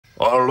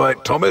All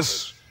right,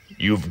 Thomas.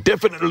 You've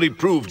definitely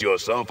proved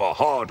yourself a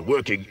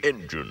hard-working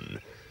engine.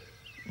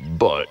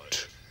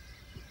 But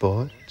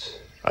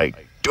I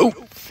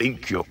don't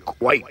think you're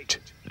quite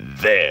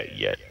there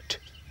yet.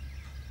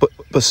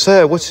 But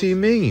sir, what do you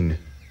mean?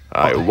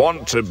 I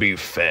want to be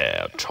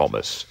fair,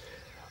 Thomas,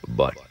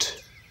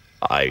 but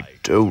I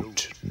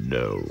don't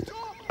know.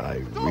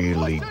 I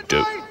really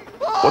don't.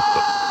 What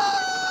the?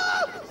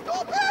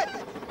 Stop it!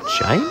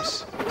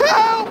 James?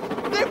 Help!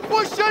 They're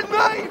pushing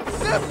me!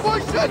 They're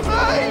pushing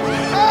me!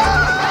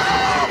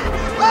 Help!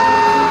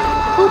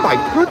 Oh my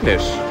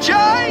goodness!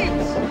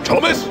 James!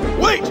 Thomas!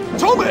 Wait!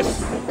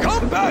 Thomas!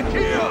 Come back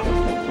here!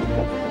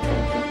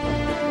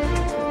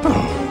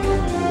 Help!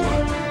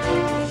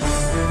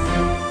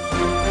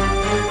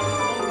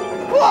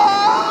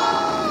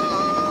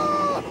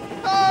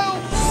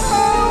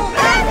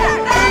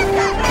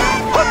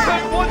 I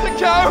don't want to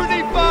carry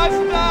any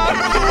bastard!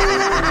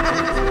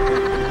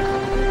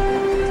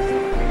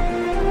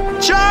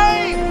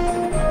 James!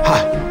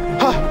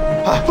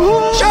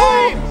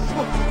 James!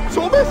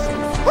 Thomas!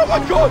 Oh my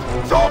God!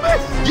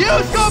 Thomas!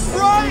 Use your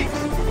brakes!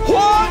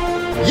 What?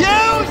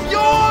 Use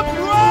your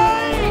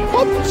brakes!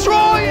 I'm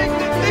trying!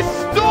 This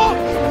stop!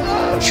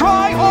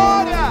 Try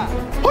harder!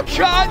 I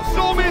can't,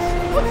 Thomas!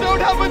 I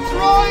don't have a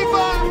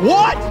driver!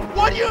 What?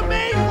 What do you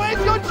mean?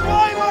 Where's your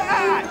driver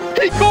at?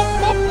 He got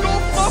popped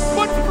off my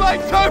foot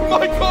plate! Oh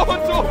my God,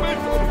 Thomas!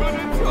 I'm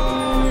gonna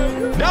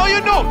die! No,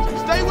 you're not!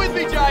 Stay with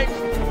me, James!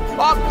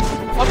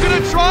 I'm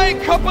gonna try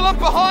and couple up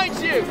behind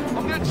you!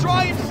 I'm gonna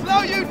try and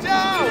slow you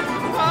down!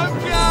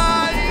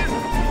 Okay!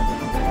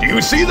 Do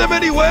you see them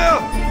anywhere?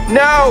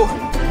 No!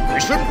 We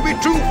shouldn't be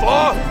too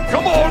far.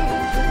 Come on!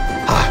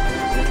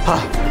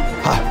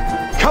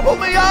 Couple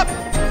me up!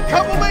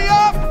 Couple me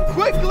up!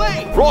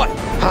 Quickly! Right!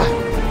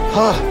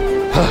 Oh!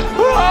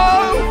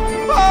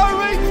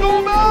 Hurry,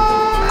 Thomas!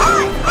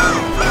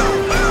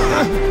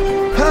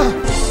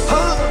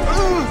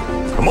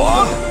 Come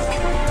on!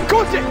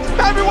 Got it!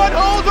 Everyone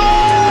hold on!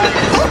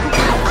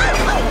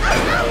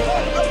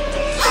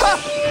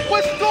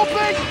 We're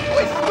stopping!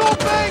 We're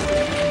stopping!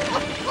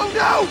 Oh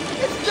no!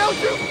 It's still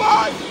too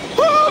fast!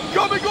 I'm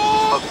coming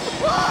off!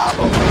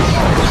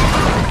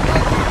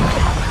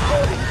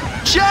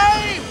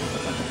 James!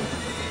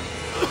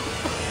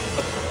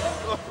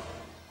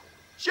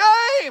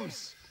 James!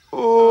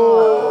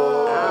 Oh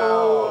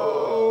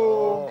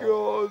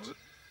God.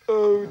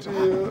 Oh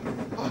dear.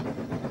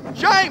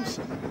 James!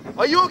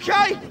 Are you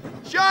okay?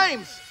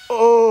 James!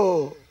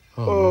 Oh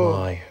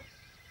my.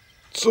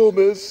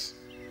 Thomas.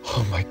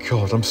 Oh my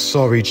God, I'm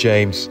sorry,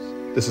 James.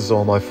 This is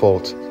all my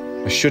fault.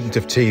 I shouldn't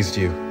have teased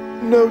you.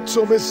 No,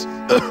 Thomas.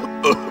 I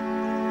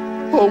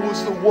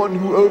was the one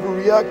who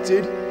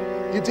overreacted.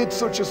 You did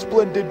such a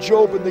splendid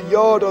job in the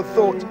yard, I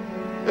thought.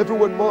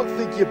 Everyone might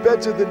think you're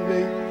better than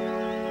me.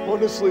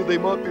 Honestly, they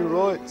might be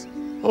right.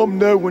 I'm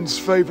no one's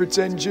favourite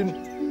engine.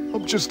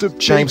 I'm just a...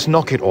 James,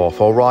 knock it off,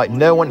 all right?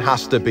 No one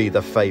has to be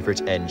the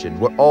favourite engine.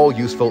 We're all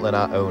useful in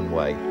our own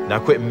way. Now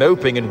quit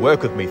moping and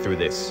work with me through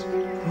this.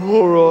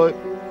 All right.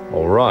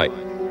 All right.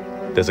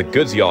 There's a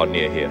goods yard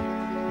near here.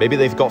 Maybe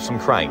they've got some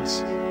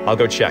cranes. I'll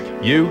go check.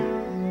 You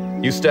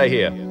stay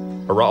here.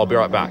 All right, I'll be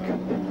right back.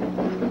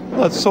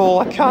 That's all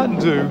I can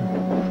do.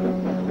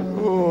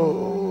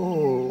 Oh.